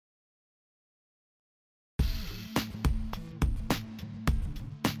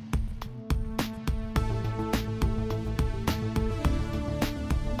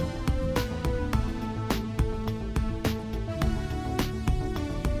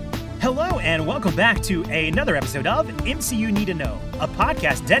Hello and welcome back to another episode of MCU Need to Know, a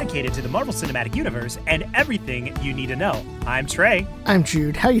podcast dedicated to the Marvel Cinematic Universe and everything you need to know. I'm Trey. I'm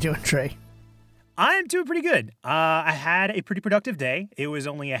Jude. How you doing, Trey? I'm doing pretty good. I had a pretty productive day. It was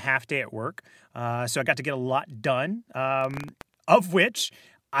only a half day at work, so I got to get a lot done, of which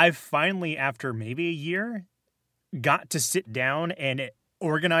I've finally, after maybe a year, got to sit down and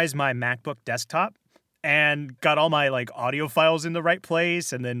organize my MacBook desktop. And got all my audio files in the right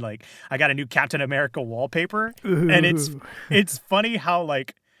place, and then I got a new Captain America wallpaper. Ooh. And it's funny how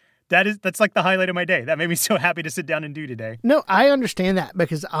that's the highlight of my day. That made me so happy to sit down and do today. No, I understand that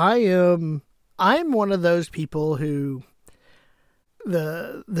because I'm one of those people who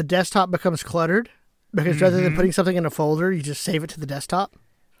the desktop becomes cluttered because rather than putting something in a folder, you just save it to the desktop.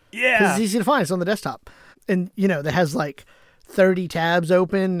 Yeah, because it's easy to find. It's on the desktop, and that has 30 tabs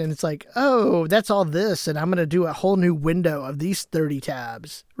open, and it's oh, that's all this, and I'm going to do a whole new window of these 30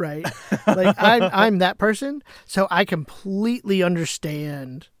 tabs, right? I'm that person, so I completely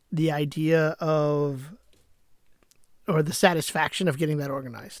understand the idea of, or the satisfaction of getting that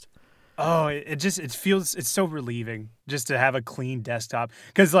organized. Oh, it's so relieving just to have a clean desktop.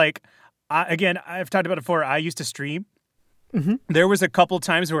 Because I've talked about it before, I used to stream. Mm-hmm. There was a couple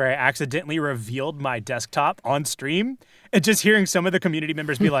times where I accidentally revealed my desktop on stream, and just hearing some of the community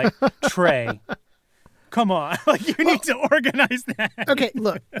members be like, Trey, come on, you need to organize that. Okay,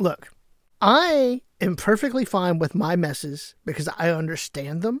 look, I am perfectly fine with my messes because I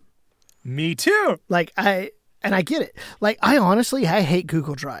understand them. Me too. I get it. I hate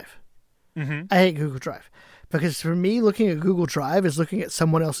Google Drive. Mm-hmm. I hate Google Drive because for me, looking at Google Drive is looking at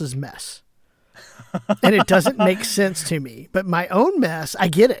someone else's mess. And it doesn't make sense to me. But my own mess, I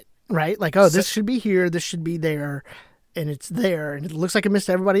get it, right? This should be here, this should be there, and it's there, and it looks like I missed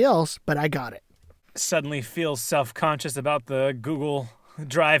everybody else, but I got it. Suddenly feel self-conscious about the Google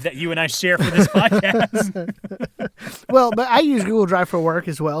Drive that you and I share for this podcast. Well, but I use Google Drive for work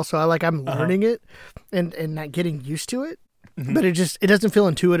as well, so I'm learning it and not getting used to it. Mm-hmm. But it doesn't feel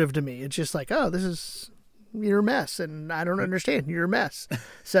intuitive to me. It's just oh, this is your mess, and I don't understand your mess.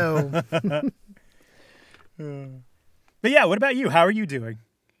 So... But yeah, what about you? How are you doing?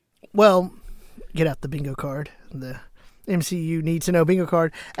 Well, get out the bingo card. The MCU Need to Know bingo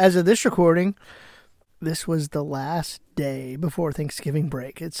card. As of this recording, this was the last day before Thanksgiving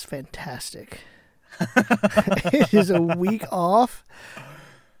break. It's fantastic. It is a week off.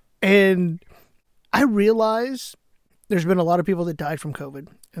 And I realize there's been a lot of people that died from COVID.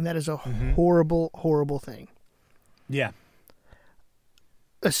 And that is a horrible, horrible thing. Yeah.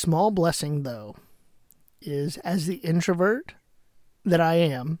 A small blessing, though, is as the introvert that I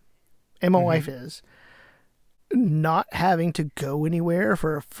am, and my wife is, not having to go anywhere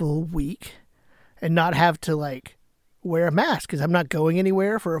for a full week and not have to wear a mask because I'm not going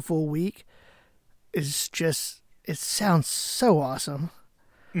anywhere for a full week is just, it sounds so awesome.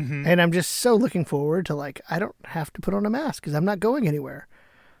 Mm-hmm. And I'm just so looking forward to I don't have to put on a mask because I'm not going anywhere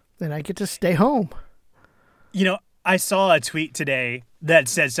and I get to stay home. I saw a tweet today that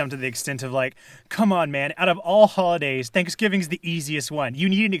said something to the extent of come on, man, out of all holidays, Thanksgiving's the easiest one. You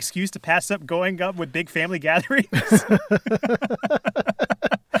need an excuse to pass up going up with big family gatherings.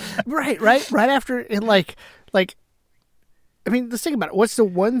 Right after it, I mean, let's think about it. What's the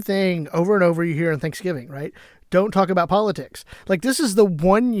one thing over and over you hear on Thanksgiving, right? Don't talk about politics. This is the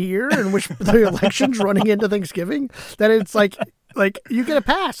 1 year in which the election's running into Thanksgiving that it's you get a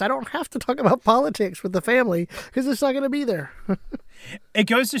pass. I don't have to talk about politics with the family because it's not going to be there. It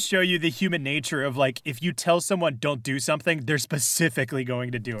goes to show you the human nature of if you tell someone don't do something, they're specifically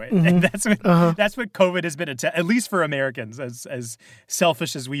going to do it. Mm-hmm. And that's what COVID has been, at least for Americans, as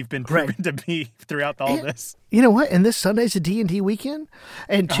selfish as we've been proven to be throughout all this. You know what? And this Sunday's a D&D weekend,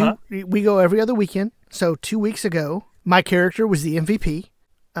 and we go every other weekend. So 2 weeks ago, my character was the MVP.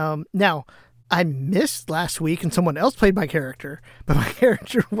 Now, I missed last week and someone else played my character, but my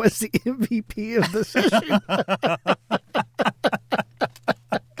character was the MVP of the session.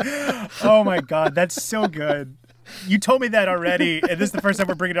 Oh my God, that's so good. You told me that already, and this is the first time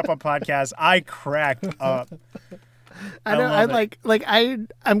we're bringing it up on podcast. I cracked up. I know.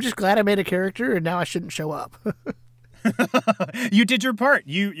 I'm just glad I made a character, and now I shouldn't show up. You did your part.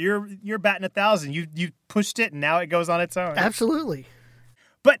 You're batting 1,000. You pushed it, and now it goes on its own. Absolutely.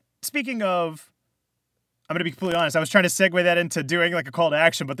 But speaking of, I'm going to be completely honest. I was trying to segue that into doing a call to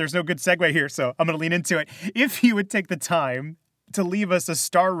action, but there's no good segue here, so I'm going to lean into it. If you would take the time to leave us a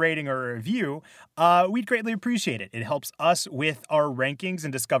star rating or a review, we'd greatly appreciate it. It helps us with our rankings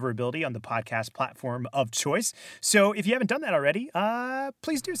and discoverability on the podcast platform of choice. So if you haven't done that already,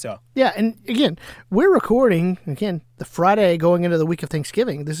 please do so. Yeah, and again, we're recording, the Friday going into the week of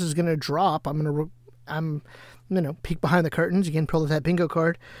Thanksgiving. This is going to drop. I'm peek behind the curtains. Again, pull out that bingo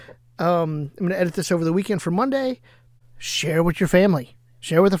card. I'm going to edit this over the weekend for Monday. Share with your family.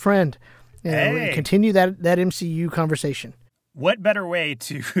 Share with a friend. Continue that MCU conversation. What better way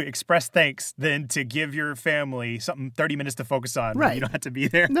to express thanks than to give your family something 30 minutes to focus on? Right. You don't have to be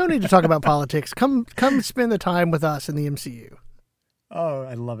there. No need to talk about politics. Come spend the time with us in the MCU. Oh,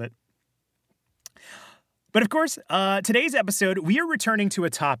 I love it. But of course, today's episode, we are returning to a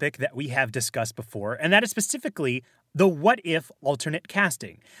topic that we have discussed before, and that is specifically the what if alternate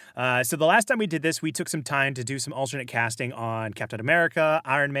casting. So the last time we did this, we took some time to do some alternate casting on Captain America,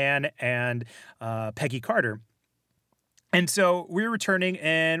 Iron Man, and Peggy Carter. And so we're returning,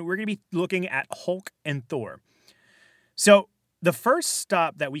 and we're going to be looking at Hulk and Thor. So the first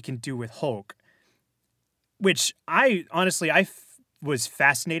stop that we can do with Hulk, which I was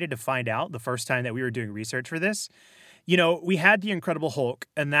fascinated to find out the first time that we were doing research for this. We had the Incredible Hulk,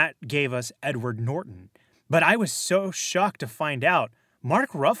 and that gave us Edward Norton. But I was so shocked to find out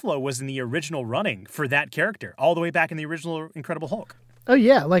Mark Ruffalo was in the original running for that character, all the way back in the original Incredible Hulk. Oh,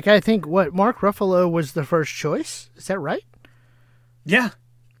 yeah. I think, Mark Ruffalo was the first choice? Is that right? Yeah.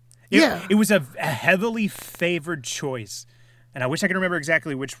 Yeah. It was a heavily favored choice. And I wish I could remember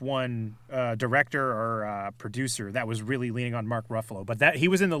exactly which one, director or producer, that was really leaning on Mark Ruffalo. But he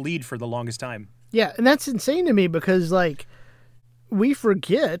was in the lead for the longest time. Yeah, and that's insane to me because,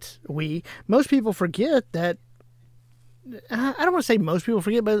 most people forget that, I don't want to say most people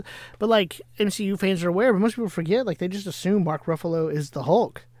forget, but MCU fans are aware, but most people forget, they just assume Mark Ruffalo is the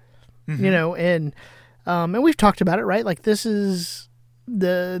Hulk, and we've talked about it, right? This is,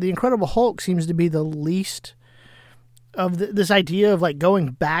 the Incredible Hulk seems to be the least of this idea of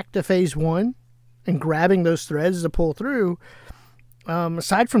going back to phase one and grabbing those threads to pull through.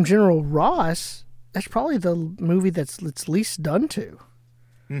 Aside from General Ross, that's probably the movie that's least done to.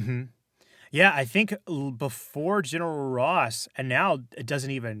 Mm-hmm. Yeah, I think before General Ross, and now it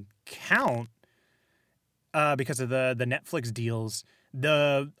doesn't even count because of the Netflix deals.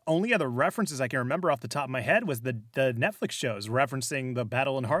 The only other references I can remember off the top of my head was the Netflix shows referencing the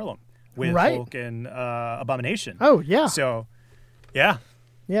Battle in Harlem with Hulk and Abomination. Oh, yeah. So, yeah.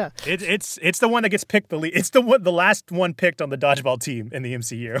 Yeah. It's the one that gets picked the lead. It's the last one picked on the dodgeball team in the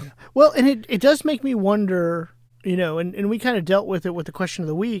MCU. Well, and it does make me wonder, and we kind of dealt with it with the question of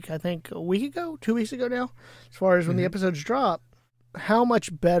the week, I think a week ago, 2 weeks ago now, as far as when the episodes drop, how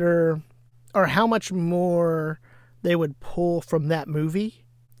much better or how much more they would pull from that movie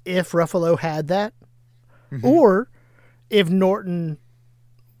if Ruffalo had that, or if Norton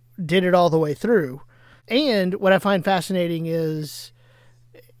did it all the way through. And what I find fascinating is,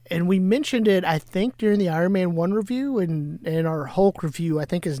 and we mentioned it, I think, during the Iron Man 1 review, and our Hulk review, I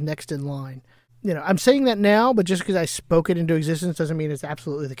think, is next in line. I'm saying that now, but just because I spoke it into existence doesn't mean it's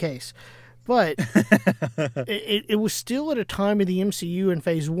absolutely the case. But it was still at a time of the MCU in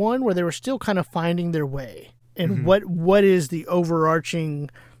phase one where they were still kind of finding their way. And what is the overarching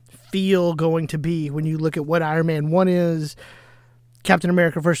feel going to be when you look at what Iron Man 1 is, Captain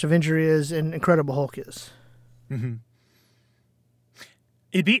America First Avenger is, and Incredible Hulk is. Mm-hmm.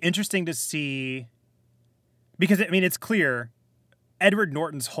 It'd be interesting to see, because, it's clear Edward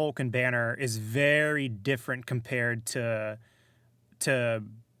Norton's Hulk and Banner is very different compared to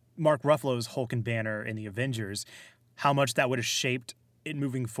Mark Ruffalo's Hulk and Banner in the Avengers, how much that would have shaped it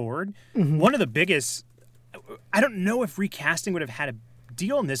moving forward. One of the biggest, I don't know if recasting would have had a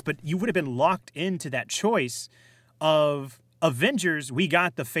deal in this, but you would have been locked into that choice of Avengers. We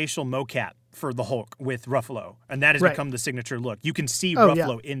got the facial mocap for the Hulk with Ruffalo, and that has become the signature look. You can see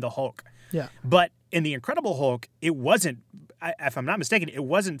Ruffalo in the Hulk. Yeah. But in the Incredible Hulk, it wasn't, if I'm not mistaken, it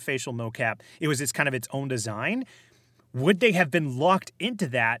wasn't facial mocap. It was its own design. Would they have been locked into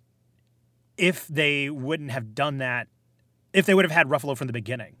that if they wouldn't have done that, if they would have had Ruffalo from the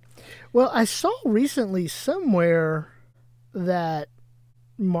beginning? Well, I saw recently somewhere that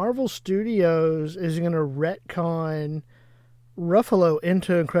Marvel Studios is going to retcon Ruffalo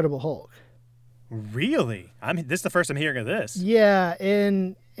into Incredible Hulk. Really? This is the first I'm hearing of this. Yeah,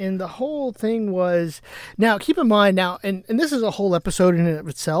 and the whole thing was, now keep in mind now, and this is a whole episode in and of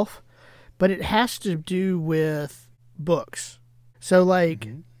itself, but it has to do with books. So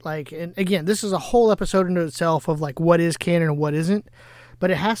and again, this is a whole episode in itself of what is canon and what isn't,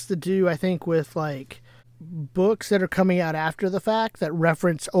 but it has to do, I think, with books that are coming out after the fact that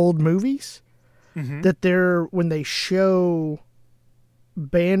reference old movies, that when they show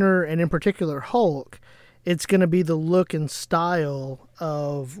Banner and in particular Hulk, it's going to be the look and style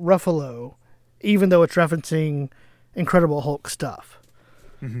of Ruffalo, even though it's referencing Incredible Hulk stuff.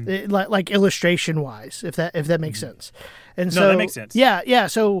 Like illustration wise, if that makes sense. And so that makes sense. Yeah.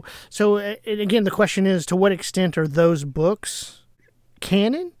 So and again, the question is, to what extent are those books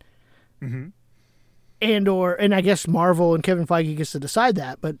canon? And I guess Marvel and Kevin Feige gets to decide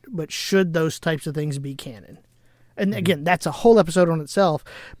that. But should those types of things be canon? And again, that's a whole episode on itself.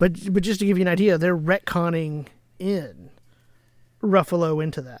 But just to give you an idea, they're retconning in Ruffalo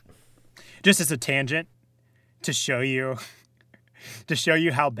into that. Just as a tangent to show you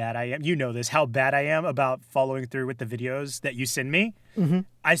how bad I am. You know this, how bad I am about following through with the videos that you send me.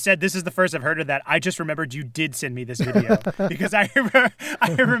 I said, this is the first I've heard of that. I just remembered you did send me this video because I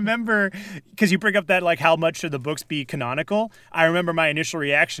remember, because you bring up that, like, how much should the books be canonical? I remember my initial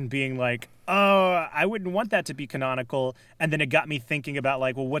reaction being like, oh, I wouldn't want that to be canonical. And then it got me thinking about,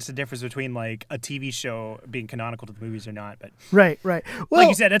 like, well, what's the difference between, like, a TV show being canonical to the movies or not? But Right. Well, like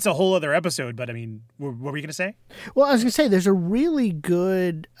you said, that's a whole other episode. But I mean, what were you going to say? Well, I was going to say, there's a really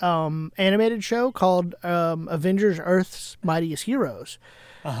good animated show called Avengers Earth's Mightiest Heroes,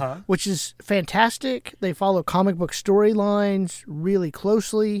 which is fantastic. They follow comic book storylines really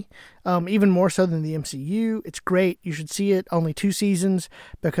closely, even more so than the MCU. It's great. You should see it. Only 2 seasons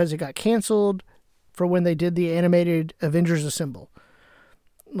because it got canceled for when they did the animated Avengers Assemble.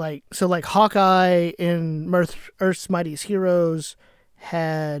 Like Hawkeye in Earth's Mightiest Heroes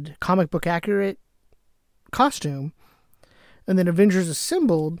had comic book accurate costume, and then Avengers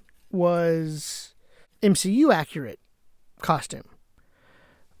Assembled was MCU accurate costume.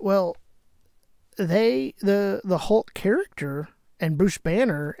 Well, the Hulk character and Bruce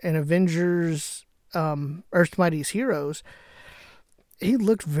Banner in Avengers Earth's Mightiest Heroes, he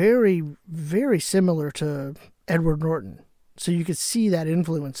looked very, very similar to Edward Norton. So you could see that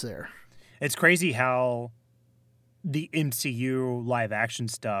influence there. It's crazy how the MCU live action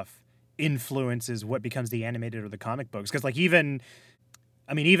stuff influences what becomes the animated or the comic books. Because, like, even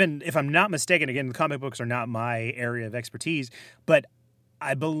if I'm not mistaken, again, the comic books are not my area of expertise, but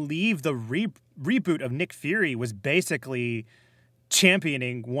I believe the reboot of Nick Fury was basically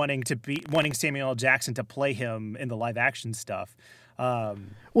championing wanting Samuel L. Jackson to play him in the live action stuff.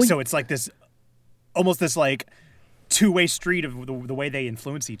 So it's like this, almost this like two-way street of the way they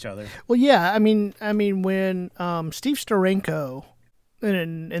influence each other. Well, yeah, I mean when Steve Steranko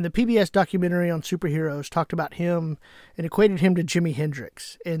in the PBS documentary on superheroes talked about him and equated him to Jimi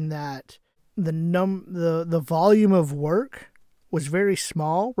Hendrix, in that the volume of work was very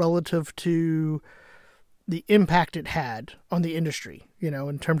small relative to the impact it had on the industry,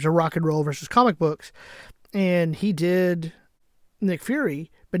 in terms of rock and roll versus comic books. And he did Nick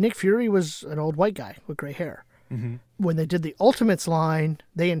Fury, but Nick Fury was an old white guy with gray hair. When they did the Ultimates line,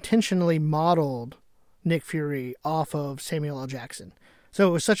 they intentionally modeled Nick Fury off of Samuel L. Jackson. So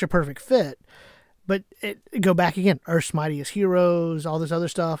it was such a perfect fit. But go back again, Earth's Mightiest Heroes, all this other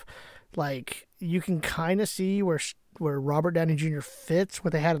stuff. Like, you can kind of see where Robert Downey Jr. fits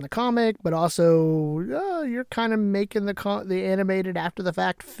what they had in the comic, but also you're kind of making the animated after the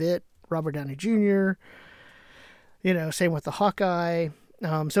fact fit Robert Downey Jr. Same with the Hawkeye.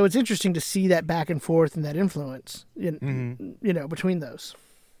 So it's interesting to see that back and forth and that influence, between those.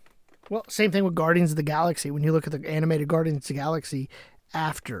 Well, same thing with Guardians of the Galaxy. When you look at the animated Guardians of the Galaxy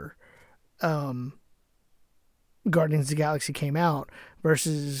after Guardians of the Galaxy came out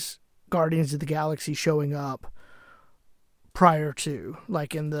versus Guardians of the Galaxy showing up prior to,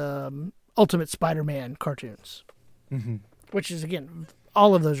 like in the Ultimate Spider-Man cartoons, which is, again,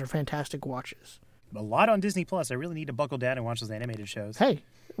 all of those are fantastic watches. A lot on Disney Plus. I really need to buckle down and watch those animated shows. Hey,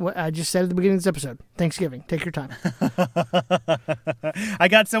 what I just said at the beginning of this episode, Thanksgiving. Take your time. I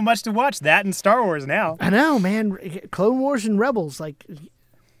got so much to watch. That and Star Wars now. I know, man. Clone Wars and Rebels. Like,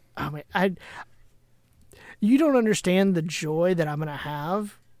 you don't understand the joy that I'm going to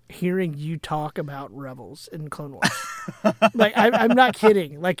have hearing you talk about Rebels and Clone Wars. Like, I'm not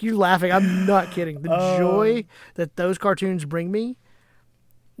kidding. Like, you're laughing. I'm not kidding. The joy that those cartoons bring me.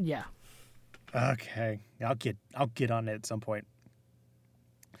 Yeah. Okay, I'll get on it at some point.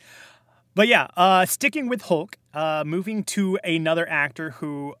 But yeah, sticking with Hulk, moving to another actor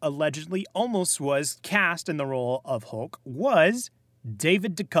who allegedly almost was cast in the role of Hulk was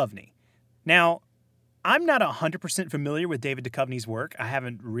David Duchovny. Now, I'm not 100% familiar with David Duchovny's work. I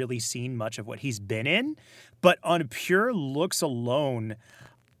haven't really seen much of what he's been in, but on pure looks alone,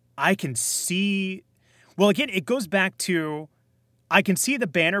 I can see. Well, again, it goes back to. I can see the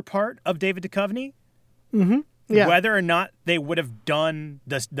Banner part of David Duchovny. Yeah. Whether or not they would have done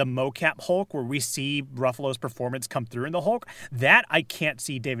the mocap Hulk where we see Ruffalo's performance come through in the Hulk, that I can't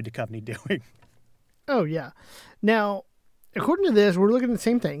see David Duchovny doing. Oh, yeah. Now, according to this, we're looking at the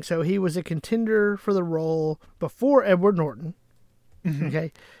same thing. So he was a contender for the role before Edward Norton. Mm-hmm.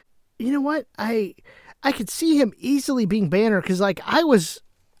 Okay. You know what? I could see him easily being Banner because, like, I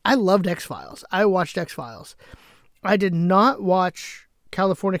loved X-Files. I watched X-Files. I did not watch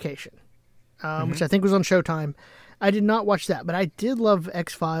Californication, which I think was on Showtime. I did not watch that, but I did love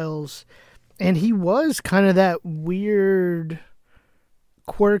X-Files, and he was kind of that weird,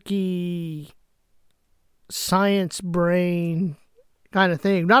 quirky science brain kind of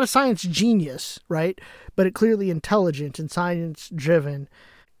thing. Not a science genius, right? But it clearly intelligent and science driven.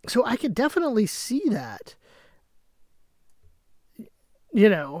 So I could definitely see that. You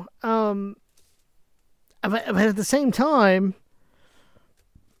know, but at the same time,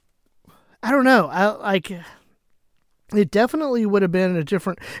 I don't know. It definitely would have been a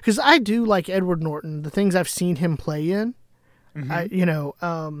different, because I do like Edward Norton, the things I've seen him play in.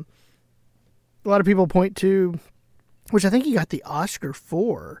 Mm-hmm. A lot of people point to, which I think he got the Oscar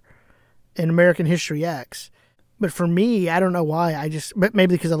for, in American History X. But for me, I don't know why. But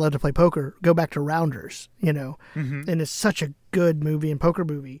maybe because I love to play poker, go back to Rounders, mm-hmm. And it's such a good movie and poker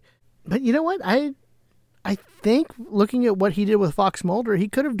movie. But you know what? I think looking at what he did with Fox Mulder, he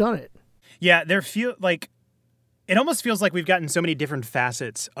could have done it. Yeah, it almost feels like we've gotten so many different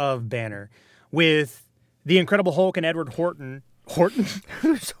facets of Banner with the Incredible Hulk and Edward Horton. Horton?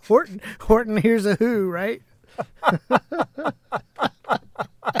 Who's Horton? Horton, here's a who, right?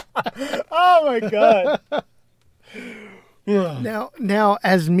 Oh my God. Now,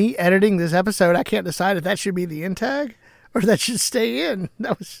 as me editing this episode, I can't decide if that should be the end tag or that should stay in.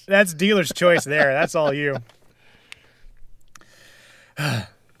 That's dealer's choice there. That's all you. All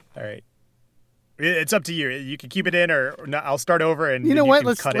right. It's up to you. You can keep it in or not. I'll start over and you know what?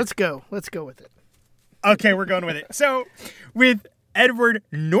 Let's go. Let's go with it. Okay, we're going with it. So with Edward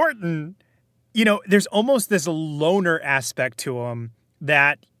Norton, there's almost this loner aspect to him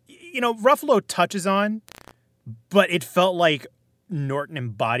that, Ruffalo touches on, but it felt like Norton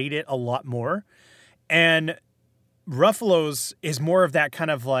embodied it a lot more. And Ruffalo's is more of that kind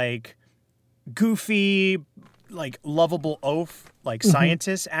of like goofy, like lovable oaf, like mm-hmm.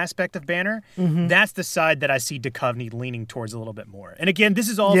 scientist aspect of Banner. Mm-hmm. That's the side that I see Duchovny leaning towards a little bit more. And again, this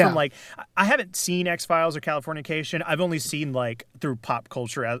is all from I haven't seen X-Files or Californication. I've only seen through pop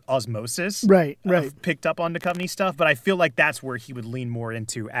culture osmosis. Right. I've picked up on Duchovny stuff, but I feel like that's where he would lean more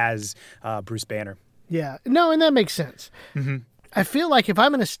into as Bruce Banner. Yeah. No, and that makes sense. Mm-hmm. I feel like if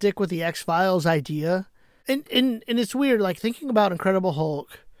I'm going to stick with the X-Files idea, and it's weird, like thinking about Incredible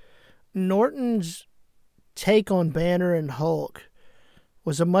Hulk, Norton's take on Banner and Hulk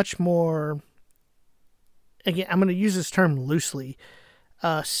was a much more, again, I'm going to use this term loosely,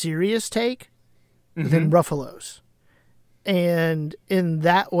 serious take mm-hmm. than Ruffalo's. And in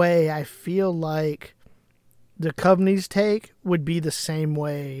that way, I feel like Duchovny's take would be the same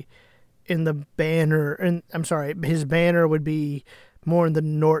way in the Banner, and I'm sorry, his Banner would be more in the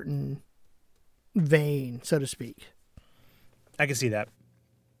Norton vein, so to speak. I can see that.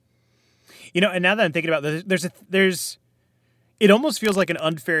 And now that I'm thinking about this, it almost feels like an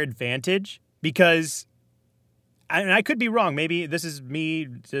unfair advantage because, and I could be wrong, maybe this is me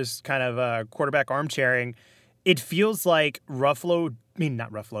just kind of quarterback armchairing. It feels like Norton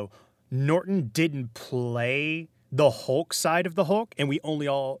didn't play the Hulk side of the Hulk, and we only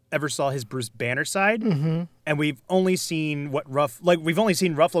ever saw his Bruce Banner side, mm-hmm. and we've only seen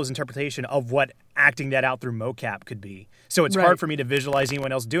Ruffalo's interpretation of what acting that out through mocap could be. So it's hard for me to visualize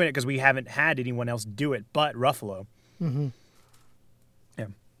anyone else doing it because we haven't had anyone else do it but Ruffalo. Mm-hmm. Yeah.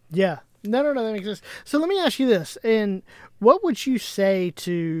 Yeah. No, that makes sense. So let me ask you this, and what would you say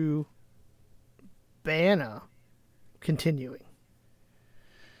to Banner continuing?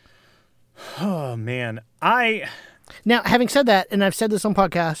 Oh, man. Now, having said that, and I've said this on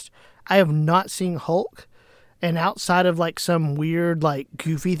podcast, I have not seen Hulk, and outside of like some weird, like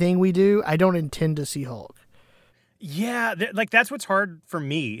goofy thing we do, I don't intend to see Hulk. Yeah, that's what's hard for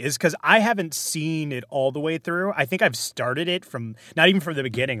me is because I haven't seen it all the way through. I think I've started it from, not even from the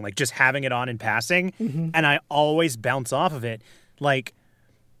beginning, like just having it on in passing, mm-hmm. and I always bounce off of it. Like,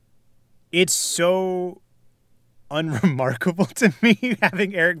 it's so unremarkable to me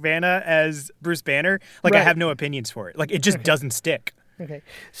having Eric Bana as Bruce Banner. Like, I have no opinions for it. Like, it just doesn't stick. Okay.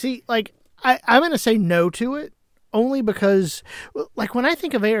 See, like, I'm going to say no to it only because, like, when I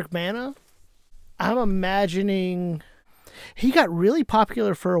think of Eric Bana, I'm imagining he got really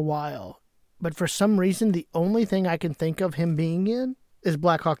popular for a while, but for some reason, the only thing I can think of him being in is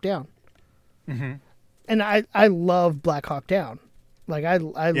Black Hawk Down. Mm-hmm. And I love Black Hawk Down. Like, I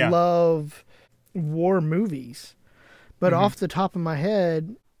love war movies. But off the top of my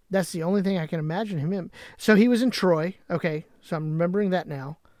head, that's the only thing I can imagine him in. So he was in Troy. Okay, so I'm remembering that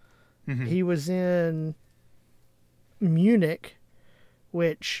now. He was in Munich,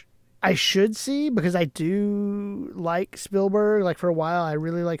 which I should see because I do like Spielberg. Like, for a while, I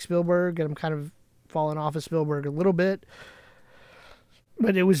really like Spielberg, and I'm kind of falling off of Spielberg a little bit.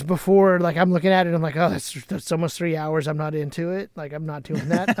 But it was before, like, I'm looking at it, and I'm like, oh, that's almost 3 hours. I'm not into it. Like, I'm not doing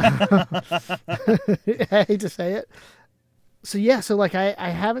that. I hate to say it. So, yeah, so, like, I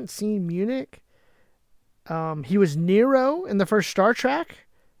haven't seen Munich. He was Nero in the first Star Trek,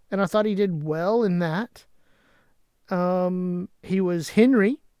 and I thought he did well in that. He was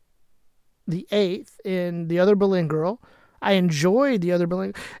Henry the Eighth in The Other Berlin Girl. I enjoyed The Other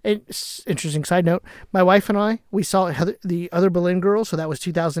Berlin. Interesting side note, my wife and I, we saw The Other Berlin Girl, so that was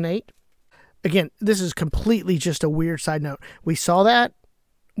 2008. Again, this is completely just a weird side note. We saw that,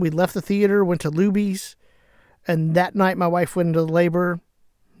 we left the theater, went to Luby's, and that night my wife went into labor.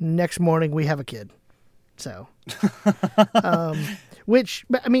 Next morning we have a kid. So, which,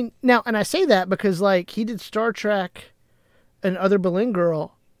 I mean, now, and I say that because, like, he did Star Trek and Other Berlin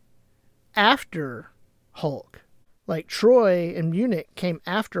Girl after Hulk. Like, Troy and Munich came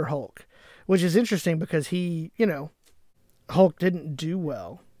after Hulk, which is interesting because Hulk didn't do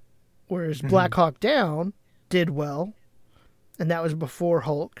well, whereas Black Hawk Down did well, and that was before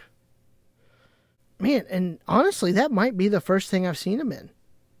Hulk. Man, and honestly, that might be the first thing I've seen him in.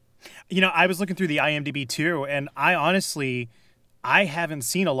 I was looking through the IMDb too, and I haven't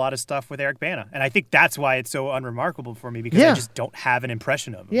seen a lot of stuff with Eric Bana, and I think that's why it's so unremarkable for me, because I just don't have an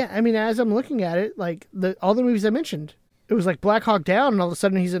impression of him. Yeah, I mean, as I'm looking at it, like, all the movies I mentioned, it was like Black Hawk Down, and all of a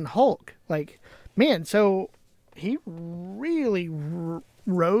sudden he's in Hulk. Like, man, so he really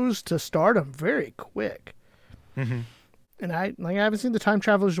rose to stardom very quick. And I haven't seen The Time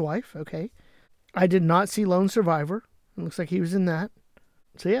Traveler's Wife. Okay, I did not see Lone Survivor. It looks like he was in that.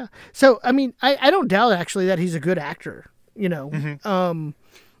 So yeah. So I mean, I don't doubt actually that he's a good actor. It's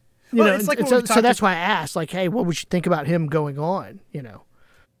like so that's why I asked, like, hey, what would you think about him going on?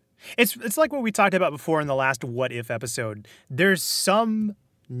 It's like what we talked about before in the last What If episode. There's some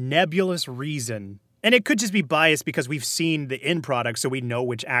nebulous reason, and it could just be biased because we've seen the end product, so we know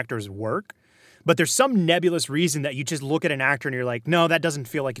which actors work. But there's some nebulous reason that you just look at an actor and you're like, no, that doesn't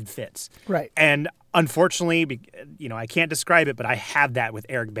feel like it fits. Right. And unfortunately, I can't describe it, but I have that with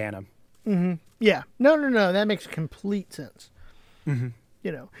Eric Bana. Yeah. No. That makes complete sense.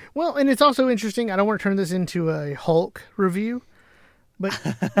 Well, and it's also interesting. I don't want to turn this into a Hulk review, but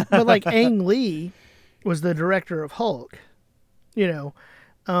like, Ang Lee was the director of Hulk,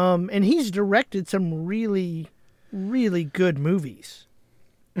 and he's directed some really, really good movies.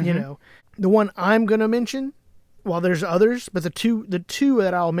 The one I'm going to mention, well, there's others, but the two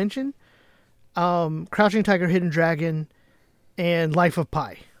that I'll mention, Crouching Tiger, Hidden Dragon, and Life of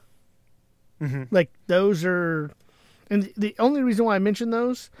Pi. Like, those are, and the only reason why I mention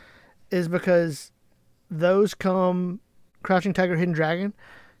those is because those Crouching Tiger, Hidden Dragon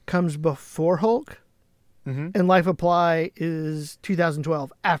comes before Hulk, and Life of Pi is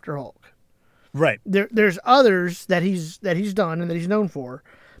 2012 after Hulk. Right. There's others that he's done and that he's known for,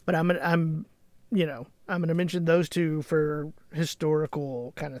 but I'm gonna mention those two for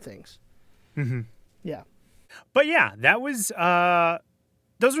historical kind of things. Yeah. But yeah, that was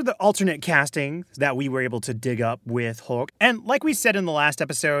those are the alternate castings that we were able to dig up with Hulk. And like we said in the last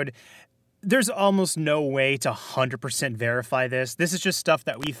episode, there's almost no way to 100% verify this. This is just stuff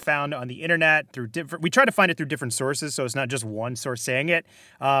that we found on the internet we try to find it through different sources, so it's not just one source saying it.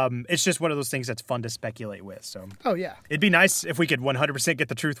 It's just one of those things that's fun to speculate with. So, oh yeah. It'd be nice if we could 100% get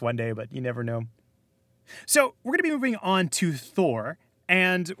the truth one day, but you never know. So we're going to be moving on to Thor,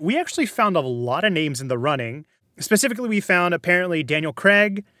 and we actually found a lot of names in the running. Specifically, we found apparently Daniel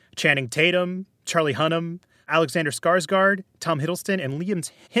Craig, Channing Tatum, Charlie Hunnam, Alexander Skarsgård, Tom Hiddleston, and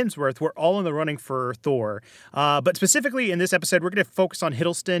Liam Hemsworth were all in the running for Thor. But specifically in this episode, we're going to focus on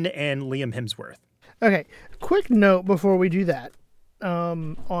Hiddleston and Liam Hemsworth. Okay, quick note before we do that.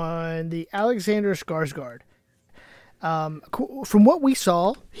 On the Alexander Skarsgård. From what we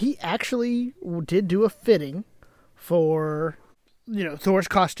saw, he actually did do a fitting for Thor's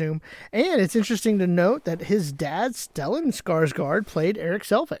costume. And it's interesting to note that his dad, Stellan Skarsgård, played Eric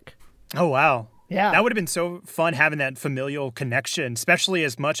Selvig. Oh, wow. Yeah. That would have been so fun having that familial connection, especially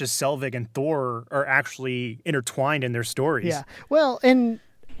as much as Selvig and Thor are actually intertwined in their stories. Yeah. Well, and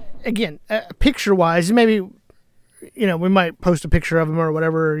again, picture-wise, maybe we might post a picture of him or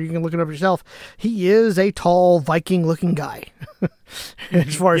whatever. You can look it up yourself. He is a tall Viking-looking guy,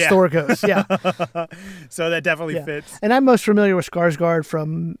 as far as Thor goes. Yeah. So that definitely fits. And I'm most familiar with Skarsgård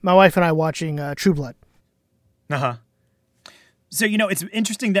from my wife and I watching True Blood. Uh-huh. So, it's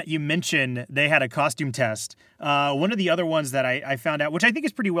interesting that you mention they had a costume test. One of the other ones that I found out, which I think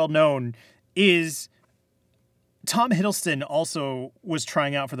is pretty well known, is Tom Hiddleston also was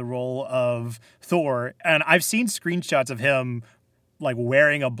trying out for the role of Thor. And I've seen screenshots of him, like,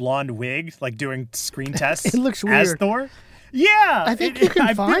 wearing a blonde wig, like, doing screen tests. It looks weird. As Thor. Yeah. I think you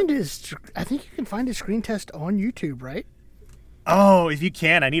can find his screen test on YouTube, right? Oh, if you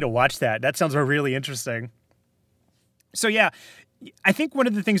can, I need to watch that. That sounds really interesting. So, yeah, I think one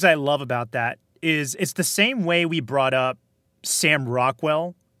of the things I love about that is it's the same way we brought up Sam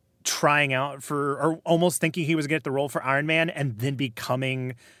Rockwell trying out or almost thinking he was going to get the role for Iron Man and then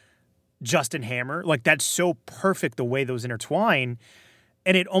becoming Justin Hammer. Like, that's so perfect the way those intertwine.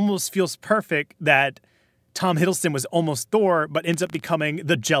 And it almost feels perfect that Tom Hiddleston was almost Thor, but ends up becoming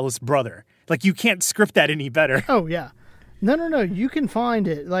the jealous brother. Like, you can't script that any better. Oh, yeah. No. You can find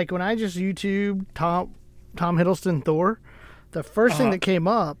it. Like, when I just YouTube Tom Hiddleston Thor, the first thing that came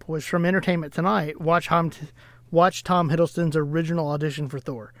up was from Entertainment Tonight. Watch Tom Hiddleston's original audition for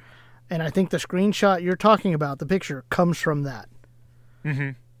Thor. And I think the screenshot you're talking about, the picture, comes from that.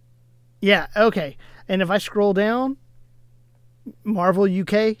 Mm-hmm. Yeah, okay. And if I scroll down, Marvel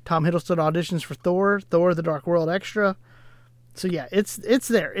UK, Tom Hiddleston auditions for Thor The Dark World Extra. So yeah, it's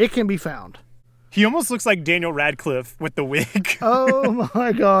there. It can be found. He almost looks like Daniel Radcliffe with the wig. Oh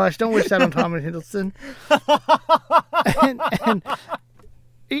my gosh! Don't wish that on Tom Hiddleston.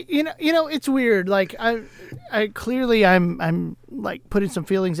 and it's weird. Like I clearly I'm like putting some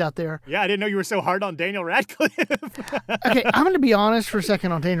feelings out there. Yeah, I didn't know you were so hard on Daniel Radcliffe. Okay, I'm going to be honest for a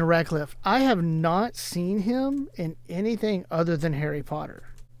second on Daniel Radcliffe. I have not seen him in anything other than Harry Potter.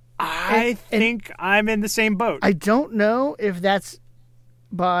 I think I'm in the same boat. I don't know if that's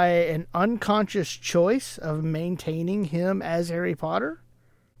by an unconscious choice of maintaining him as Harry Potter,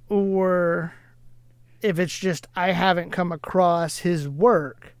 or if it's just I haven't come across his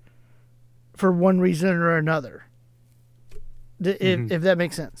work for one reason or another. If that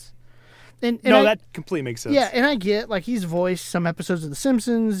makes sense. And that completely makes sense. Yeah, and I get, like, he's voiced some episodes of The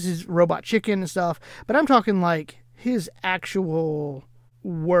Simpsons, his Robot Chicken and stuff, but I'm talking, like, his actual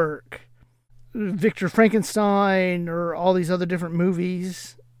work. Victor Frankenstein or all these other different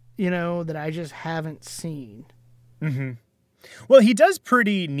movies, that I just haven't seen. Mm-hmm. Well, he does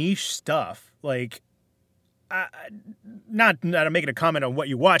pretty niche stuff. Like, not making a comment on what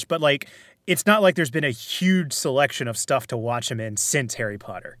you watch, but, like, it's not like there's been a huge selection of stuff to watch him in since Harry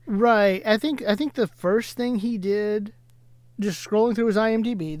Potter. Right. I think the first thing he did, just scrolling through his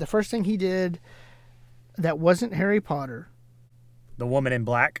IMDb, the first thing he did that wasn't Harry Potter. The Woman in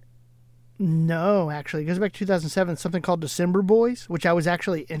Black? No, actually. It goes back to 2007, something called December Boys, which I was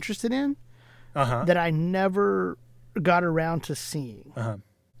actually interested in, that I never got around to seeing.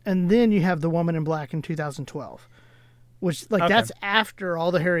 And then you have The Woman in Black in 2012, which, like, that's after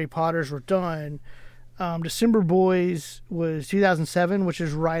all the Harry Potters were done. December Boys was 2007, which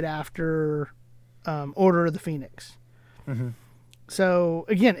is right after Order of the Phoenix. Mm-hmm. So,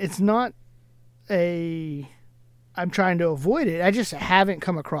 again, it's not I'm trying to avoid it. I just haven't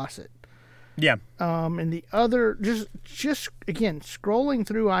come across it. Yeah. And the other, just again, scrolling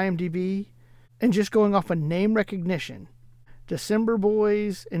through IMDb and just going off of name recognition, December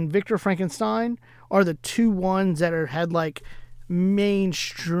Boys and Victor Frankenstein are the two ones that had like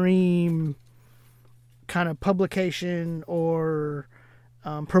mainstream kind of publication or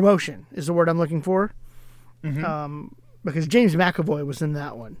promotion is the word I'm looking for. Mm-hmm. Because James McAvoy was in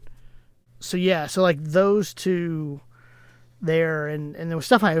that one. So yeah, so like those two there, and there was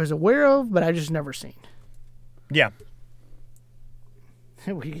stuff I was aware of, but I just never seen. Yeah.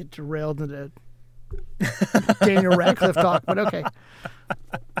 We get derailed into Daniel Radcliffe talk, but okay.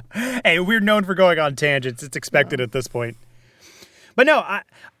 Hey, we're known for going on tangents. It's expected at this point. But no,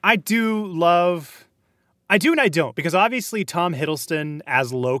 I do love... I do and I don't, because obviously Tom Hiddleston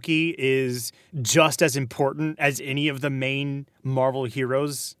as Loki is just as important as any of the main Marvel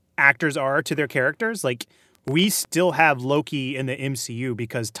heroes actors are to their characters. Like, we still have Loki in the MCU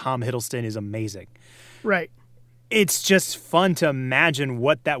because Tom Hiddleston is amazing. Right. It's just fun to imagine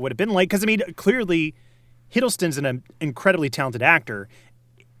what that would have been like. Because, I mean, clearly, Hiddleston's an incredibly talented actor.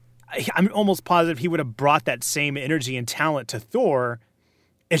 I'm almost positive he would have brought that same energy and talent to Thor.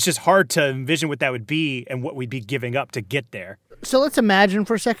 It's just hard to envision what that would be and what we'd be giving up to get there. So let's imagine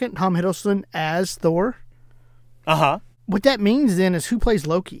for a second Tom Hiddleston as Thor. Uh-huh. What that means then is who plays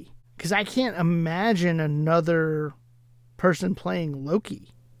Loki? Because I can't imagine another person playing Loki.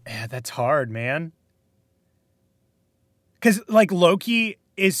 Yeah, that's hard, man. Because, like, Loki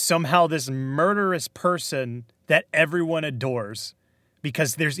is somehow this murderous person that everyone adores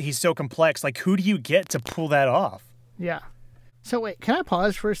because he's so complex. Like, who do you get to pull that off? Yeah. So, wait, can I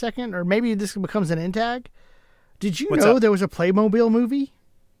pause for a second? Or maybe this becomes an in tag? Did you What's know up? there was a Playmobil movie?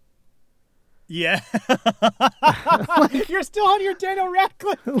 Yeah. You're still on your Daniel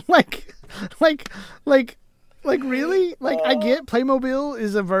Radcliffe. like, really? Like, I get Playmobil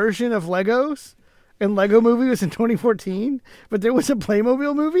is a version of Legos, and Lego Movie was in 2014, but there was a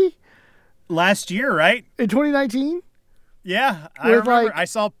Playmobil movie Last year, right? in 2019? Yeah. I With, remember. like- I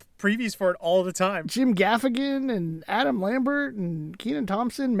saw previews for it all the time. Jim Gaffigan and Adam Lambert and Kenan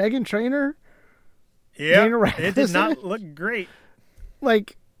Thompson, Megan Trainor. Yeah. Daniel It did Radcliffe. not look great.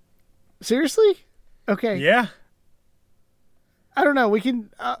 Like, seriously? Okay. Yeah. I don't know. We can.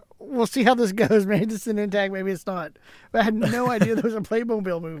 We'll see how this goes. Maybe it's an in tag. Maybe it's not. But I had no idea there was a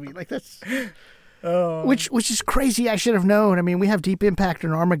Playmobil movie. Like that's. Which is crazy. I should have known. I mean, we have Deep Impact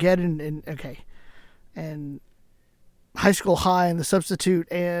and Armageddon and High School High and The Substitute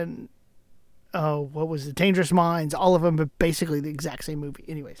and what was it? Dangerous Minds. All of them, but basically the exact same movie.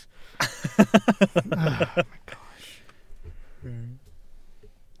 Anyways. Oh my gosh.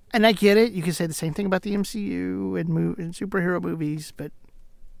 And I get it. You can say the same thing about the MCU and superhero movies, but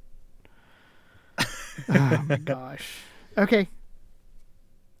oh my gosh. Okay.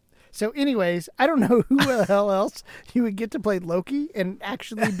 So, anyways, I don't know who the hell else you would get to play Loki and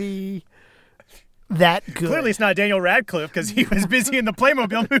actually be that good. Clearly, it's not Daniel Radcliffe because he was busy in the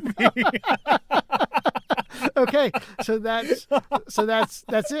Playmobil movie. Okay, so that's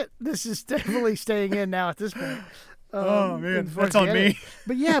it. This is definitely staying in now at this point. Oh man, and that's on forget me. it.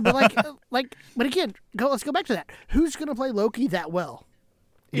 But yeah, but but again, let's go back to that. Who's gonna play Loki that well?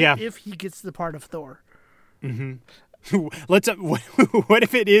 Yeah. If he gets the part of Thor. Let's. What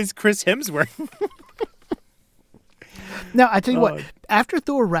if it is Chris Hemsworth? Now I tell you what. After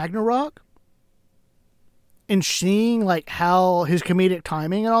Thor Ragnarok, and seeing like how his comedic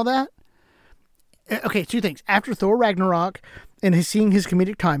timing and all that. Okay, two things. After Thor Ragnarok, and seeing his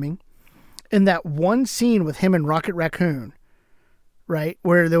comedic timing. In that one scene with him and Rocket Raccoon, right,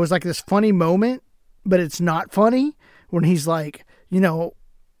 where there was like this funny moment, but it's not funny, when he's like, I'll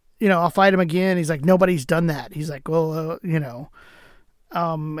fight him again. He's like, nobody's done that. He's like, well, and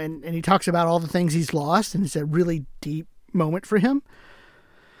he talks about all the things he's lost, and it's a really deep moment for him.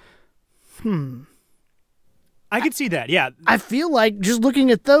 I could see that. Yeah. I feel like just looking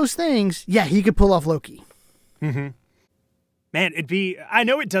at those things, yeah, he could pull off Loki. Man, I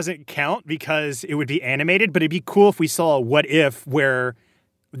know it doesn't count because it would be animated, but it'd be cool if we saw a what if where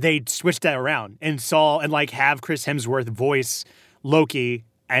they switched that around and have Chris Hemsworth voice Loki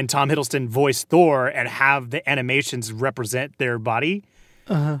and Tom Hiddleston voice Thor and have the animations represent their body.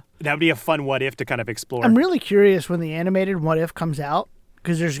 That would be a fun what if to kind of explore. I'm really curious when the animated what if comes out,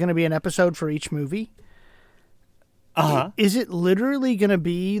 because there's going to be an episode for each movie. Is it literally going to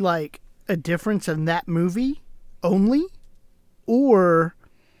be like a difference in that movie only? Or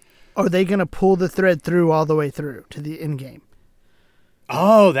are they going to pull the thread through all the way through to the end game?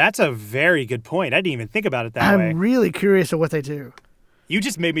 Oh, that's a very good point. I didn't even think about it that way. I'm really curious of what they do. You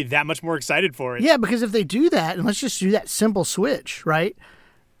just made me that much more excited for it. Yeah, because if they do that, and let's just do that simple switch, right?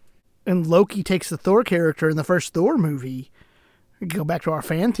 And Loki takes the Thor character in the first Thor movie. We can go back to our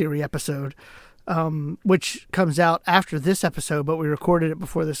fan theory episode, which comes out after this episode, but we recorded it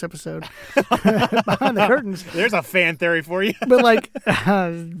before this episode. Behind the curtains. There's a fan theory for you. But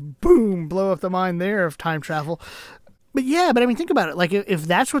boom, blow up the mind there of time travel. But yeah, I mean, think about it. Like, if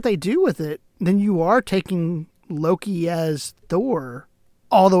that's what they do with it, then you are taking Loki as Thor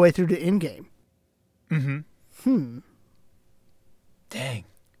all the way through to Endgame. Dang.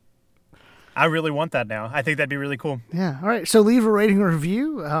 I really want that now. I think that'd be really cool. Yeah. All right. So leave a rating or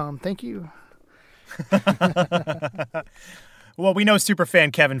review. Thank you. Well, we know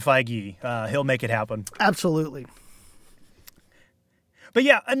superfan Kevin Feige. He'll make it happen. Absolutely. But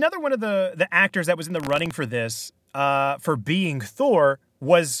yeah, another one of the actors that was in the running for this, for being Thor,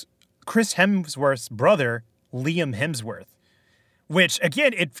 was Chris Hemsworth's brother, Liam Hemsworth. Which,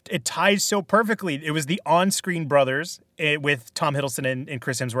 again, it ties so perfectly. It was the on-screen brothers with Tom Hiddleston and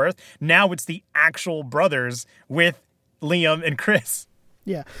Chris Hemsworth. Now it's the actual brothers with Liam and Chris.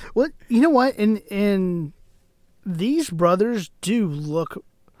 Yeah. Well, you know what? And these brothers do look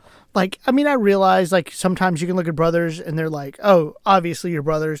like, I mean, I realize like sometimes you can look at brothers and they're like, oh, obviously you're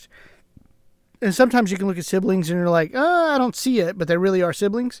brothers. And sometimes you can look at siblings and you're like, oh, I don't see it, but they really are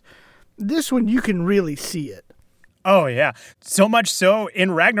siblings. This one, you can really see it. Oh, yeah. So much so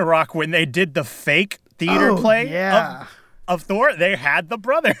in Ragnarok when they did the fake theater play of Thor, they had the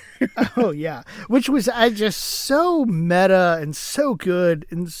brother. Oh, yeah. Which was just so meta and so good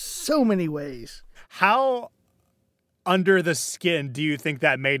in so many ways. How under the skin do you think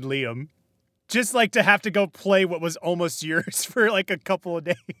that made Liam? Just like to have to go play what was almost yours for like a couple of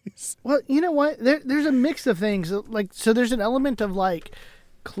days. Well, you know what? There's a mix of things. Like, so there's an element of like,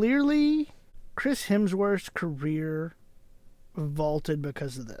 clearly Chris Hemsworth's career vaulted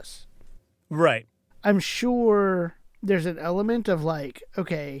because of this. Right. I'm sure there's an element of like,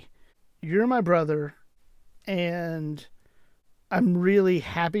 okay, you're my brother and I'm really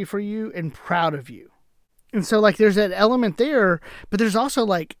happy for you and proud of you. And so like there's that element there, but there's also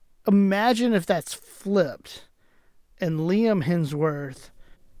like, imagine if that's flipped and Liam Hemsworth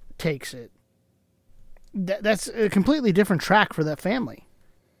takes it. That's a completely different track for that family.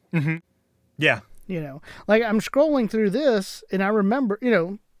 Mm-hmm. Yeah. You know, like I'm scrolling through this and I remember, you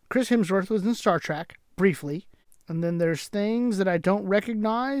know, Chris Hemsworth was in Star Trek briefly. And then there's things that I don't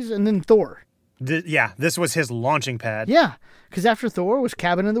recognize. And then Thor. This was his launching pad. Yeah. Because after Thor was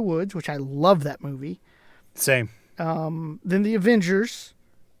Cabin in the Woods, which I love that movie. Same. Then the Avengers,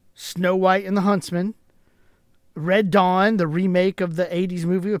 Snow White and the Huntsman, Red Dawn, the remake of the 80s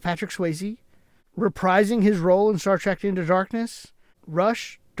movie with Patrick Swayze, reprising his role in Star Trek Into Darkness,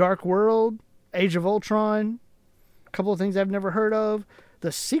 Rush, Dark World, Age of Ultron, a couple of things I've never heard of.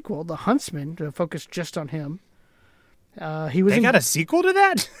 The sequel, The Huntsman, to focus just on him. They got a sequel to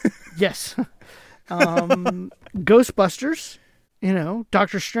that? Yes. Ghostbusters, you know,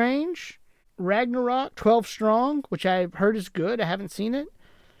 Doctor Strange, Ragnarok, 12 Strong, which I've heard is good. I haven't seen it.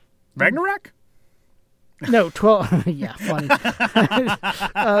 Ragnarok? No, 12. Yeah, funny.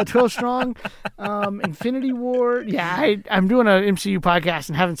 12 Strong, Infinity War. Yeah, I'm doing an MCU podcast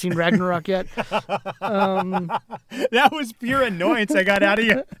and haven't seen Ragnarok yet. That was pure annoyance I got out of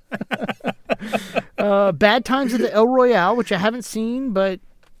you. Bad Times at the El Royale, which I haven't seen, but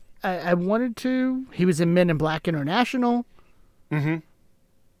I wanted to. He was in Men in Black International. Mm-hmm.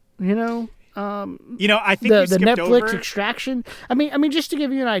 You know. I think the Netflix Extraction. I mean, just to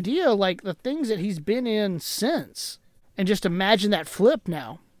give you an idea, like the things that he's been in since, and just imagine that flip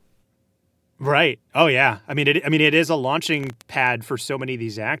now. Right. Oh yeah. I mean, it is a launching pad for so many of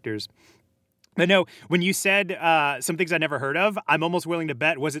these actors. But no, when you said some things I never heard of, I'm almost willing to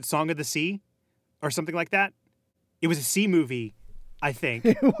bet, was it Song of the Sea or something like that? It was a sea movie, I think.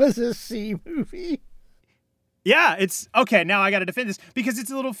 It was a sea movie. Yeah, it's okay. Now I got to defend this because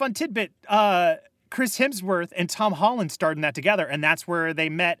it's a little fun tidbit. Chris Hemsworth and Tom Holland starred in that together, and that's where they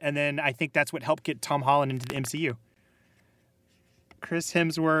met. And then I think that's what helped get Tom Holland into the MCU. Chris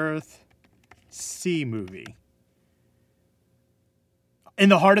Hemsworth, sea movie. In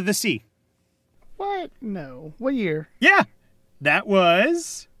the Heart of the Sea. What? No. What year? Yeah, that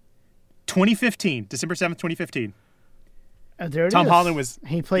was 2015, December 7th, 2015. There it is. Tom Holland was.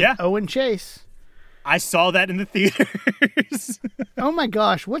 He played Owen Chase. I saw that in the theaters. Oh my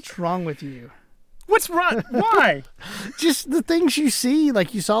gosh, what's wrong with you? What's wrong? Why? Just the things you see,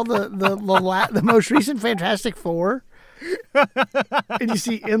 like you saw the most recent Fantastic Four, and you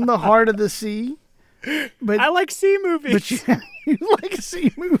see In the Heart of the Sea. But I like sea movies. But you like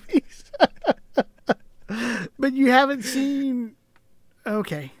sea movies. But you haven't seen.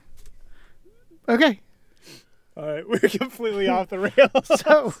 Okay. All right, we're completely off the rails.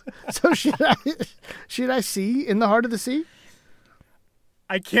 So should I see In the Heart of the Sea?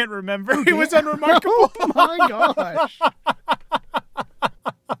 I can't remember. Okay. It was unremarkable. Oh my gosh.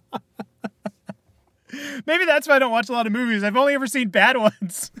 Maybe that's why I don't watch a lot of movies. I've only ever seen bad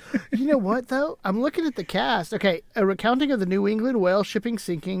ones. You know what though? I'm looking at the cast. Okay, a recounting of the New England whale ships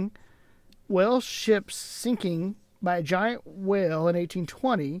sinking by a giant whale in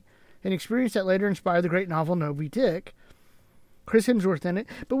 1820. An experience that later inspired the great novel Moby Dick. Chris Hemsworth in it.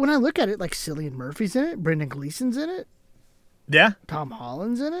 But when I look at it, like Cillian Murphy's in it, Brendan Gleeson's in it. Yeah. Tom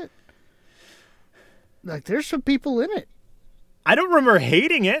Holland's in it. Like, there's some people in it. I don't remember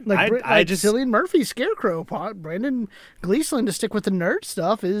hating it. I just Cillian Murphy's Scarecrow. Brendan Gleeson, to stick with the nerd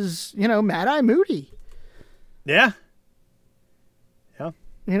stuff, is, Mad-Eye Moody. Yeah. Yeah.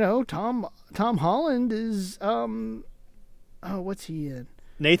 Tom Holland is, what's he in?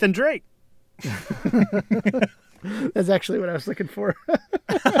 Nathan Drake. That's actually what I was looking for.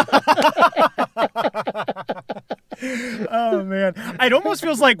 Oh, man. It almost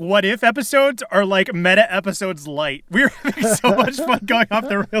feels like What If episodes are like meta episodes light. We're having so much fun going off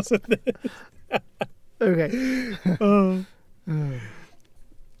the rails with this. Okay.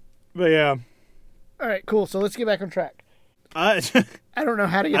 But yeah. All right, cool. So let's get back on track. Uh, I don't know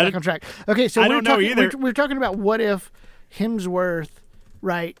how to get back on track. Okay, so I don't know either. We're talking about what if Hemsworth,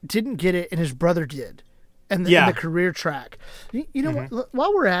 right, didn't get it and his brother did, and the career track. You know what?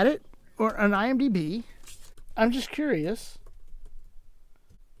 While we're at it, or on IMDb, I'm just curious.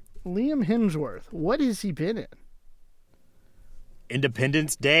 Liam Hemsworth, what has he been in?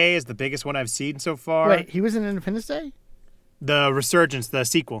 Independence Day is the biggest one I've seen so far. Wait, he was in Independence Day? The Resurgence, the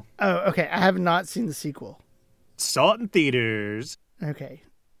sequel. Oh, okay. I have not seen the sequel. Saw it in theaters. Okay.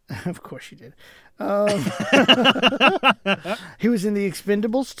 Of course you did. He was in The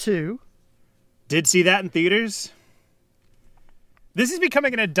Expendables 2. Did see that in theaters. This is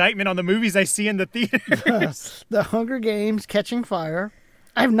becoming an indictment on the movies I see in the theaters. The Hunger Games, Catching Fire.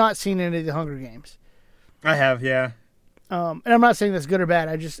 I have not seen any of the Hunger Games. I have, yeah. And I'm not saying that's good or bad.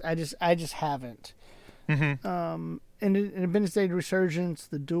 I just haven't. Mm-hmm. And Independence Day Resurgence,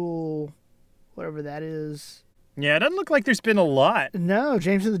 The Duel, whatever that is. Yeah, it doesn't look like there's been a lot. No,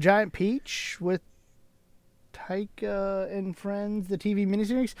 James and the Giant Peach with Taika and Friends, the TV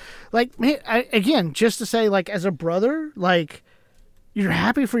miniseries. Like, man, again, just to say, like, as a brother, like, you're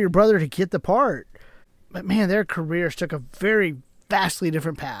happy for your brother to get the part. But, man, their careers took a very vastly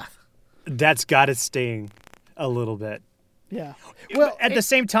different path. That's got to sting a little bit. Yeah. Well, at the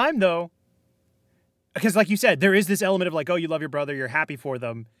same time, though, because like you said, there is this element of like, oh, you love your brother, you're happy for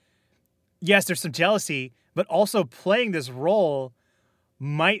them. Yes, there's some jealousy, but also playing this role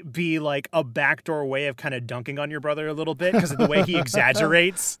might be like a backdoor way of kind of dunking on your brother a little bit because of the way he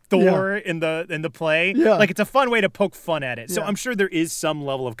exaggerates Thor in the play. Yeah. Like, it's a fun way to poke fun at it. So I'm sure there is some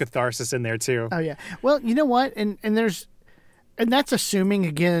level of catharsis in there too. Oh yeah. Well, you know what? And that's assuming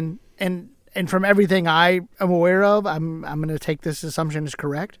again, and from everything I am aware of, I'm going to take this assumption as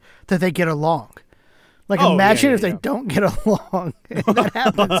correct, that they get along. Like, imagine if they don't get along and that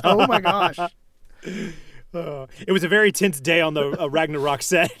happens. Oh my gosh. It was a very tense day on the Ragnarok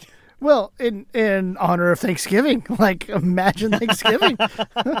set. Well, in honor of Thanksgiving. Like, imagine Thanksgiving.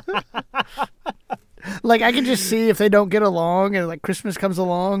 Like, I can just see if they don't get along and, like, Christmas comes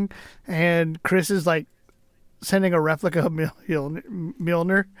along and Chris is, like, sending a replica of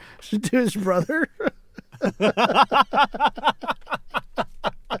Mjolnir to his brother.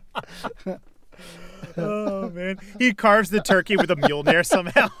 Oh, man. He carves the turkey with a Mjolnir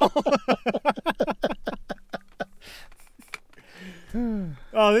somehow.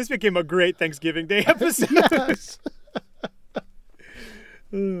 Oh, this became a great Thanksgiving Day episode. Yes.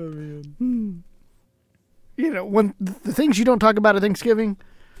 Oh, man. You know, the things you don't talk about at Thanksgiving: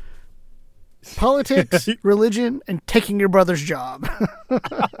 politics, religion, and taking your brother's job.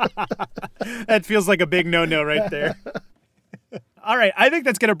 That feels like a big no-no right there. All right, I think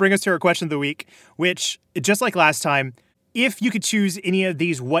that's going to bring us to our question of the week, which, just like last time, if you could choose any of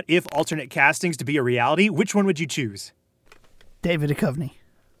these what-if alternate castings to be a reality, which one would you choose? David Duchovny.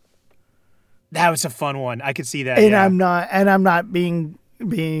 That was a fun one. I could see that. And yeah. I'm not being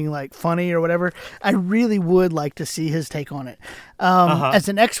like funny or whatever. I really would like to see his take on it. As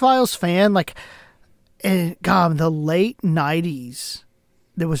an X-Files fan, like, God, in the late 90s,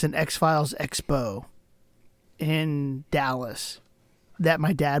 there was an X-Files expo in Dallas that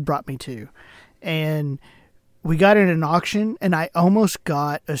my dad brought me to. And we got in an auction, and I almost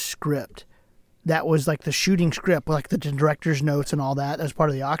got a script that was like the shooting script, like the director's notes and all that. That was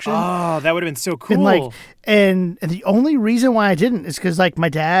part of the auction. Oh, that would have been so cool. And the only reason why I didn't is because, like, my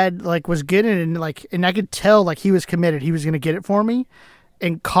dad, like, was getting it, and, like, and I could tell, like, he was committed. He was going to get it for me.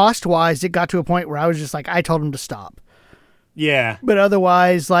 And cost-wise, it got to a point where I was just like, I told him to stop. Yeah. But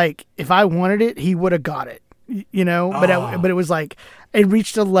otherwise, like, if I wanted it, he would have got it. You know, but it was like, it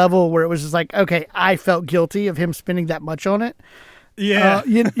reached a level where it was just like, okay, I felt guilty of him spending that much on it. Yeah.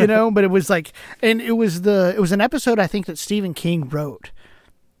 You know, but it was like, and it was an episode I think that Stephen King wrote.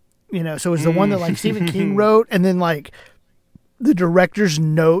 You know, so it was the one that, like, Stephen King wrote, and then, like, the director's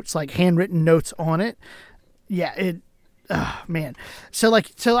notes, like, handwritten notes on it. Yeah, man. So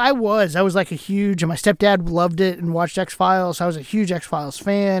I was like a huge, and my stepdad loved it and watched X-Files. So I was a huge X-Files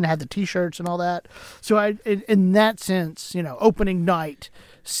fan, had the t-shirts and all that. So in that sense, you know, opening night,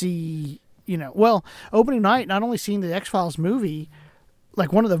 opening night, not only seeing the X-Files movie,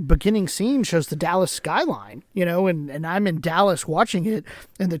 like, one of the beginning scenes shows the Dallas skyline, you know, and I'm in Dallas watching it,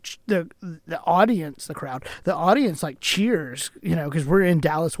 and the audience, the audience, like, cheers, you know, because we're in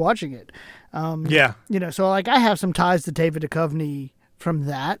Dallas watching it. Yeah. You know, so, like, I have some ties to David Duchovny from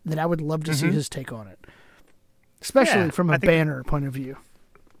that I would love to see his take on it, especially from a Banner point of view.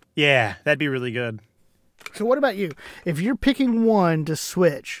 Yeah, that'd be really good. So what about you? If you're picking one to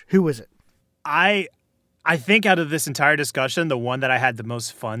switch, who is it? I think out of this entire discussion, the one that I had the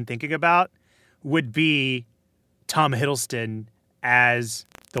most fun thinking about would be Tom Hiddleston as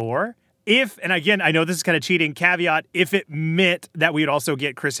Thor. If, and again, I know this is kind of cheating, caveat, if it meant that we would also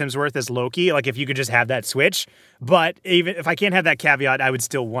get Chris Hemsworth as Loki, like if you could just have that switch. But even if I can't have that caveat, I would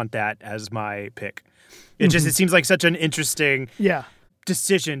still want that as my pick. It seems like such an interesting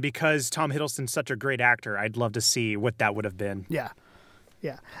decision because Tom Hiddleston's such a great actor. I'd love to see what that would have been. Yeah.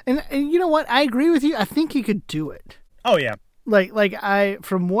 Yeah. And you know what? I agree with you. I think he could do it. Oh, yeah.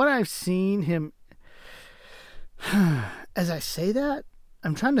 From what I've seen him, as I say that,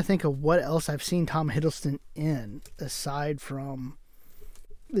 I'm trying to think of what else I've seen Tom Hiddleston in aside from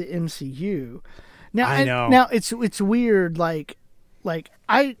the MCU. Now, I know. Now it's weird. So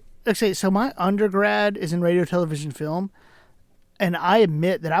my undergrad is in radio, television, film, and I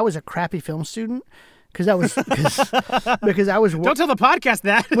admit that I was a crappy film student because I was because I was. Don't tell the podcast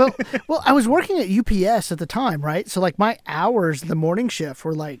that. well, I was working at UPS at the time, right? So like my hours, the morning shift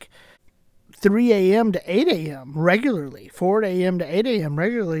were like 3 a.m. to 8 a.m. regularly, 4 a.m. to 8 a.m.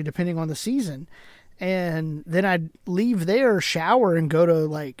 regularly, depending on the season. And then I'd leave there, shower, and go to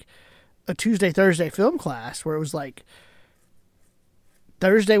like a Tuesday, Thursday film class where it was like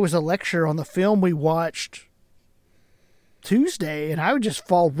Thursday was a lecture on the film we watched Tuesday, and I would just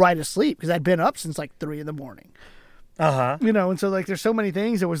fall right asleep because I'd been up since like 3 in the morning. Uh-huh. And so like there's so many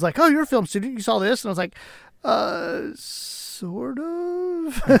things. It was like, oh, you're a film student. You saw this. And I was like, sort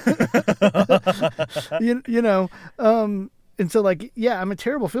of. And so like, yeah, I'm a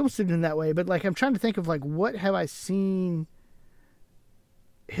terrible film student in that way, but like I'm trying to think of like what have I seen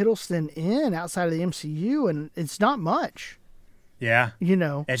Hiddleston in outside of the MCU, and it's not much. Yeah.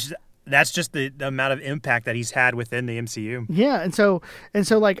 That's just the amount of impact that he's had within the MCU. Yeah, and so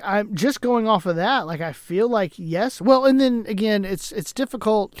like I'm just going off of that, like I feel like yes. Well, and then again, it's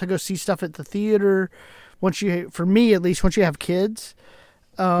difficult to go see stuff at the theater for me at least, once you have kids.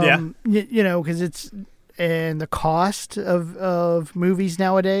 Because it's and the cost of movies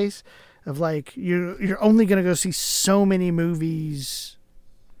nowadays, of like you're only going to go see so many movies,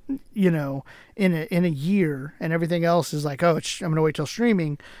 in a year, and everything else is like, oh, I'm going to wait till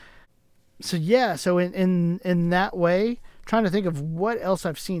streaming. So yeah, so in that way, trying to think of what else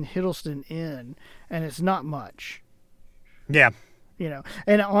I've seen Hiddleston in, and it's not much. Yeah.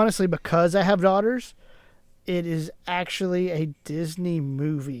 And honestly, because I have daughters, it is actually a Disney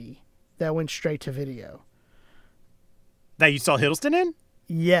movie that went straight to video. That you saw Hiddleston in?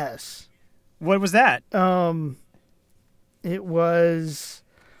 Yes. What was that? It was...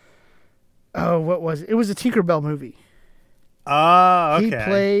 Oh, what was it? It was a Tinkerbell movie. Oh, okay. He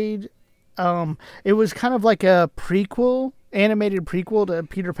played... it was kind of like a animated prequel to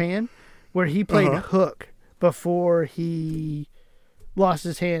Peter Pan, where he played Hook before he lost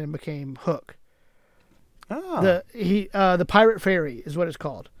his hand and became Hook. Oh. The Pirate Fairy is what it's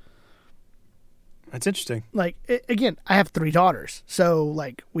called. That's interesting. Like, again, I have 3 daughters, so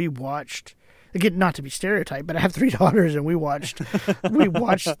like we watched. Again, not to be stereotyped, but I have 3 daughters, and we watched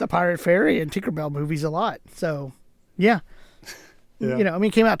the Pirate Fairy and Tinkerbell movies a lot. So, yeah.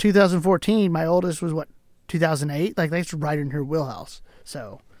 It came out 2014. My oldest was 2008. Like that's right in her wheelhouse.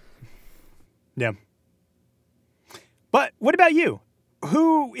 So, yeah. But what about you?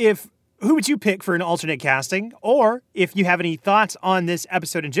 Who would you pick for an alternate casting? Or if you have any thoughts on this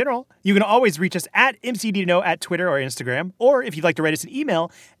episode in general, you can always reach us at MCDToKnow at Twitter or Instagram. Or if you'd like to write us an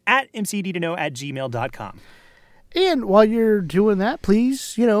email, at mcdtoknow@gmail.com. And while you're doing that,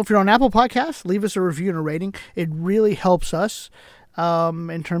 please, if you're on Apple Podcasts, leave us a review and a rating. It really helps us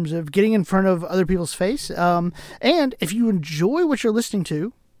in terms of getting in front of other people's face. And if you enjoy what you're listening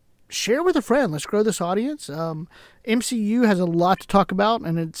to, share with a friend. Let's grow this audience. MCU has a lot to talk about,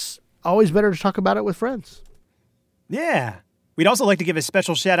 and it's always better to talk about it with friends. Yeah. We'd also like to give a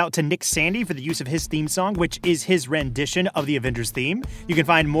special shout out to Nick Sandy for the use of his theme song, which is his rendition of the Avengers theme. You can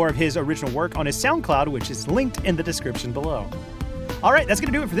find more of his original work on his SoundCloud, which is linked in the description below. All right, that's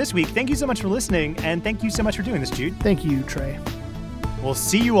going to do it for this week. Thank you so much for listening, and thank you so much for doing this, Jude. Thank you, Trey. We'll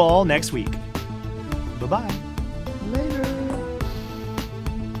see you all next week. Bye-bye. Later.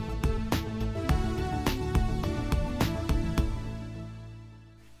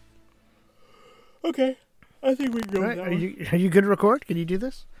 Okay. I think we can go with that one. Are you good to record? Can you do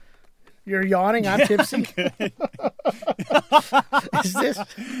this? You're yawning. I'm tipsy.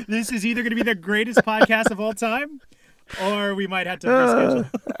 This is either going to be the greatest podcast of all time, or we might have to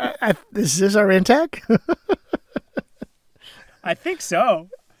reschedule. Is this our intake? I think so.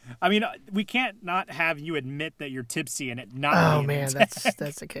 I mean, we can't not have you admit that you're tipsy and it not. Oh man,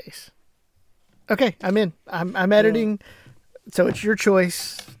 that's the case. Okay, I'm in. I'm editing, so it's your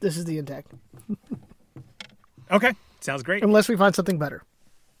choice. This is the intake. Okay, sounds great. Unless we find something better.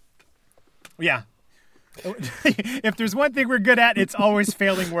 Yeah. If there's one thing we're good at, it's always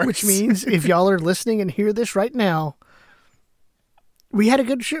failing worse. Which means if y'all are listening and hear this right now, we had a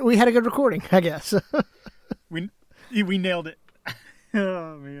good we had a good recording, I guess. we nailed it.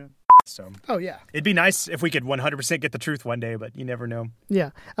 Oh man. So. Oh yeah. It'd be nice if we could 100% get the truth one day, but you never know.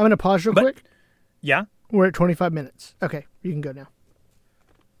 Yeah. I'm gonna pause real quick. Yeah. We're at 25 minutes. Okay, you can go now.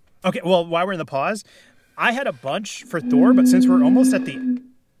 Okay. Well, while we're in the pause, I had a bunch for Thor, but since we're almost at the.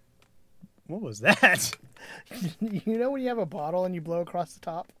 What was that? You know when you have a bottle and you blow across the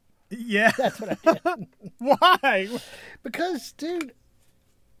top? Yeah. That's what I did. Why? Because, dude,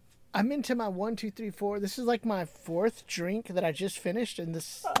 I'm into my 1, 2, 3, 4. This is like my 4th drink that I just finished, and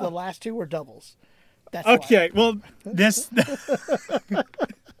the last 2 were doubles. That's okay. Why. Well, this. All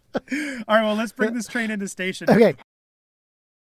right. Well, let's bring this train into station. Okay.